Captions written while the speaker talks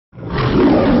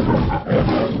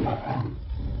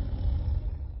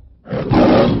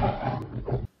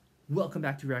Welcome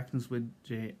back to Reactions with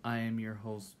Jay. I am your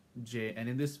host, Jay, and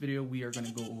in this video we are going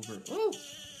to go over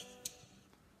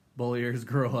Bolier's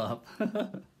Grow Up.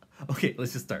 Okay,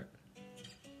 let's just start.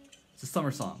 It's a summer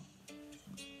song.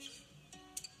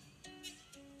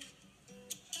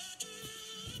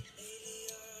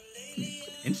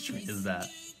 What instrument is that?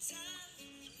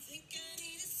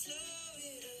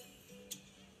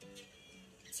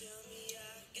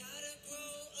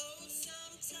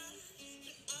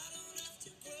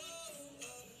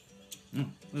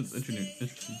 That's interesting.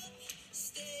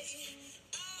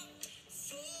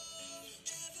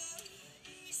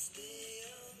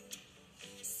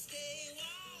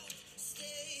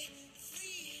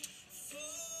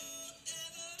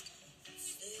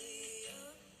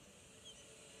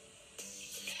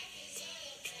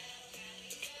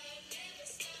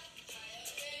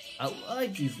 I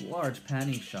like these large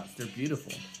panning shots. They're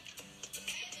beautiful.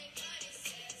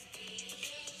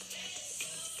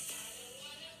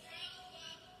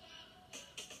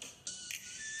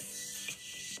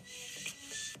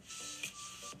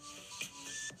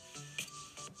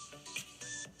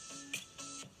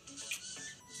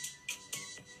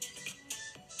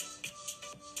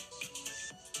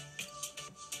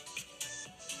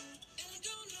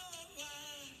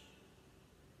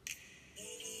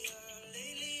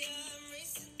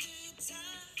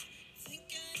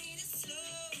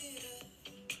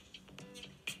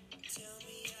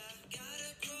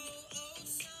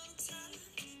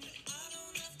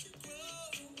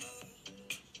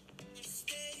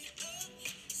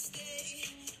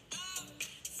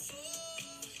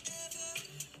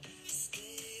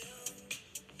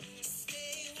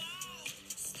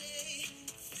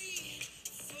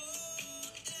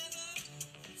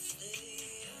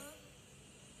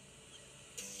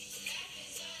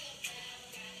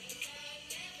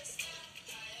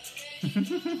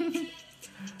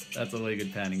 That's a really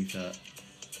good panning shot.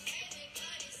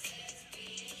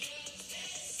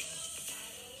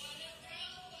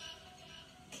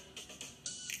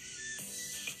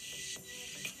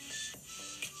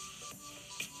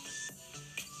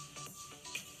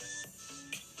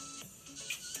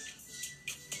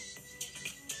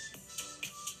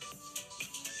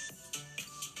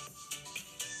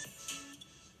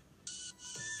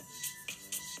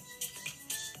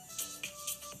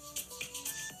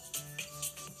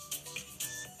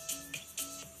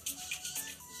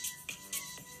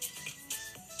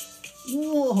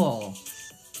 Whoa!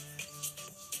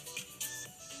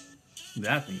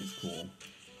 That thing is cool.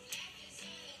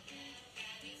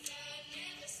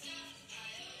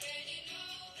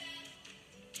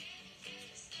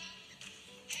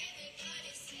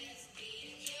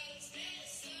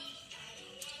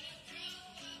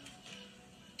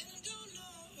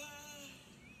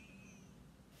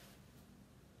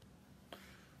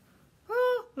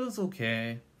 It was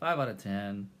okay. 5 out of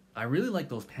 10. I really like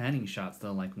those panning shots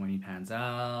though, like when he pans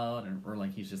out or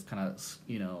like he's just kind of,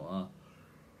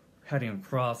 heading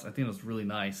across. I think it was really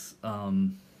nice.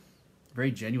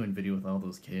 Very genuine video with all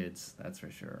those kids, that's for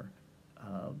sure.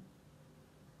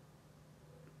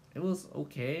 It was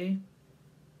okay.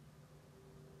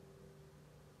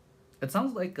 It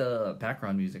sounds like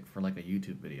background music for like a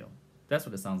YouTube video. That's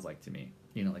what it sounds like to me.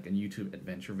 Like a YouTube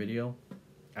adventure video.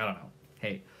 I don't know.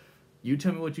 Hey. You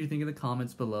tell me what you think in the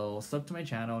comments below. Sub to my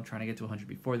channel. I'm trying to get to 100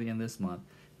 before the end of this month.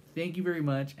 Thank you very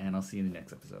much, and I'll see you in the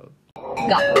next episode.